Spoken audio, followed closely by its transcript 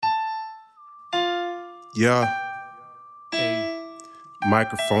Yeah. Hey.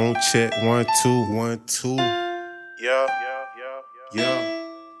 Microphone check 1 2 1 2. Yeah.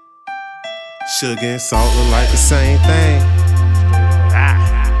 Sugar and salt look like the same thing.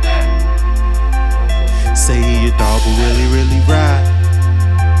 Say he your dog, but really ride.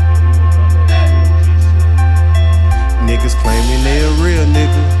 Niggas claiming they a real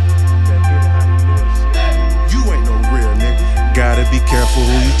nigga. You ain't no real nigga. Gotta be careful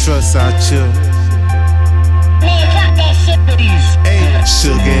who you trust out chill. Hey,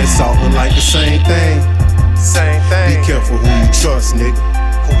 sugar and salt look like the same thing. Be careful who you trust, nigga.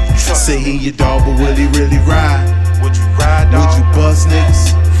 Say he your dog, but will he really ride? Would you ride, dog? Would you bust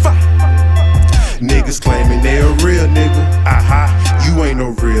niggas? Niggas claiming they a real nigga. You ain't no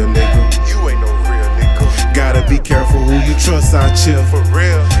real nigga. You ain't no real nigga. Gotta be careful who you trust out here. For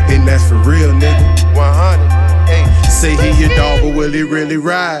real. And that's for real, nigga. 100. Hey. Say he your dog, but will he really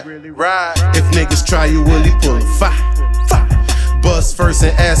ride? If niggas try you, will he pull a fire? Bust first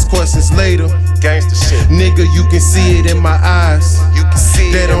and ask questions later. Gangsta shit. Nigga, you can see it in my eyes. You can see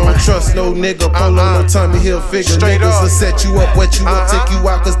it. They don't trust no nigga. Pull on no Tommy Hill figure. Straight niggas will set you up, wet you up, take you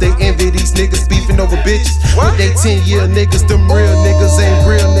out, cause they envy these niggas beefing over bitches. With they 10-year niggas, them real niggas ain't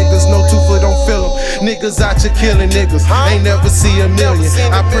real niggas. No Toofa, don't feel them. Niggas out here killing niggas. Ain't never see a million.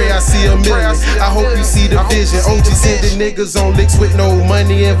 I pray I see a million. I hope you see the vision. OG sending niggas on licks with no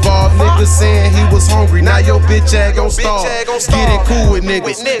money involved. Niggas saying he was hungry. Now your bitch ass gon' starve. Get it cool with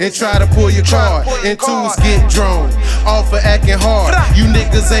niggas and try to pull your card. And twos get drawn off for acting hard. You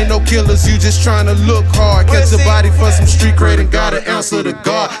niggas ain't no killers, you just trying to look hard. Catch a body for some street cred and gotta answer to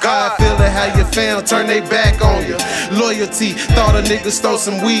God. How I feel it, how you fam turn they back on you. Loyalty, thought a nigga stole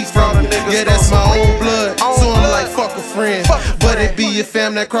some weed from you. Yeah, that's my own blood, so I'm like fuck a friend. But it be your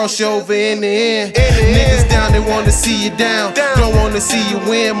fam that cross you over in the end. Niggas down, they wanna see you down, don't wanna see you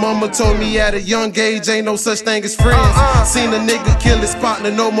win. Mama told me at a young age, ain't no such thing as friends. Seen a nigga kill his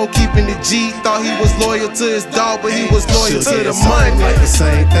partner, no more keeping it G. Thought he was loyal to his dog, but he was loyal to the money. Like the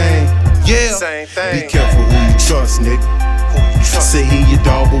same thing. Yeah. Same thing. Be careful who you trust, nigga. Say he your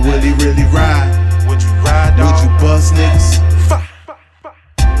dog, but will he really ride? Would you ride, dog? Would you bust niggas?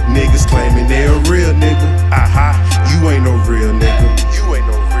 Niggas claiming they a real nigga. You ain't no real nigga. You ain't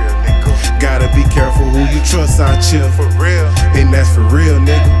no real nigga. Gotta be careful who you trust out here. For real. And that's for real,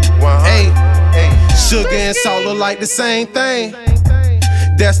 nigga. Hey, sugar and salt look like the same thing.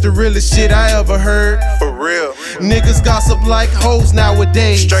 That's the realest shit I ever heard. For real. Niggas gossip like hoes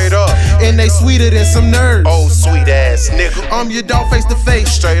nowadays. Straight up. And they sweeter than some nerds. Oh, sweet ass nigga. I'm your dog face to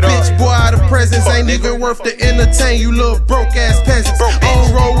face. Straight up. Bitch, boy, out of presence ain't even worth to entertain. You little broke ass peasants. On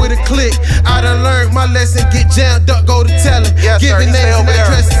roll with a click. I done learned my lesson. Get jammed up, go to tell him. Yes, giving names and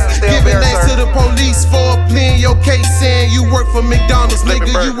addresses. Giving names to the police for pleading your case. Saying you work for McDonald's, nigga.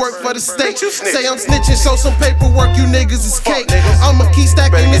 You work for the state. Say I'm snitching, show some paperwork. You niggas is cake. I'ma keep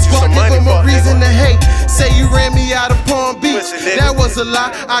stacking this guap, nigga, more reason to hate. Say you ran me out of Palm Beach, that was a lie.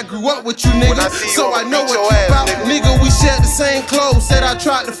 I grew up with you, nigga, so I know what you about. Nigga, we shared the same clothes. Said I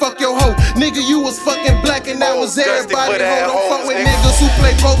tried to fuck your hoe. Nigga, you was fucking black and that was everybody. Don't fuck with niggas who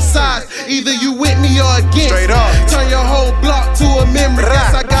play both sides. Either you with me or against me. Turn your whole block to a memory.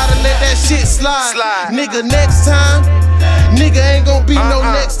 Guess I gotta let that shit slide. Nigga, next time, nigga ain't gon' be no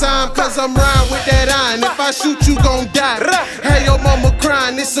next time, cause I'm riding with that iron. If I shoot, you gon' die. Hey, your mama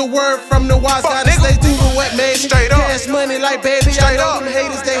crying, it's a word from the wise. Gotta stay through the wet, baby. Cash money like baby. I know them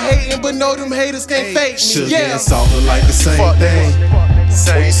haters, they hating, but know them haters can't fake me. Sugar and salt look like the same thing.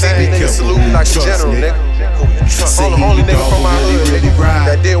 Same thing, nigga, salute me like a general, nigga. I'm the only nigga from my hood, nigga,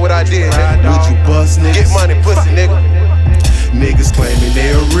 that did what I did, nigga. Would you bust niggas? Get money, pussy, nigga. Niggas claiming they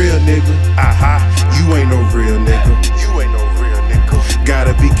a real nigga. You ain't no real nigga. You ain't no real nigga.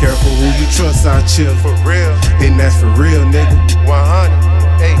 Gotta be careful who you trust out here. For real. And that's for real.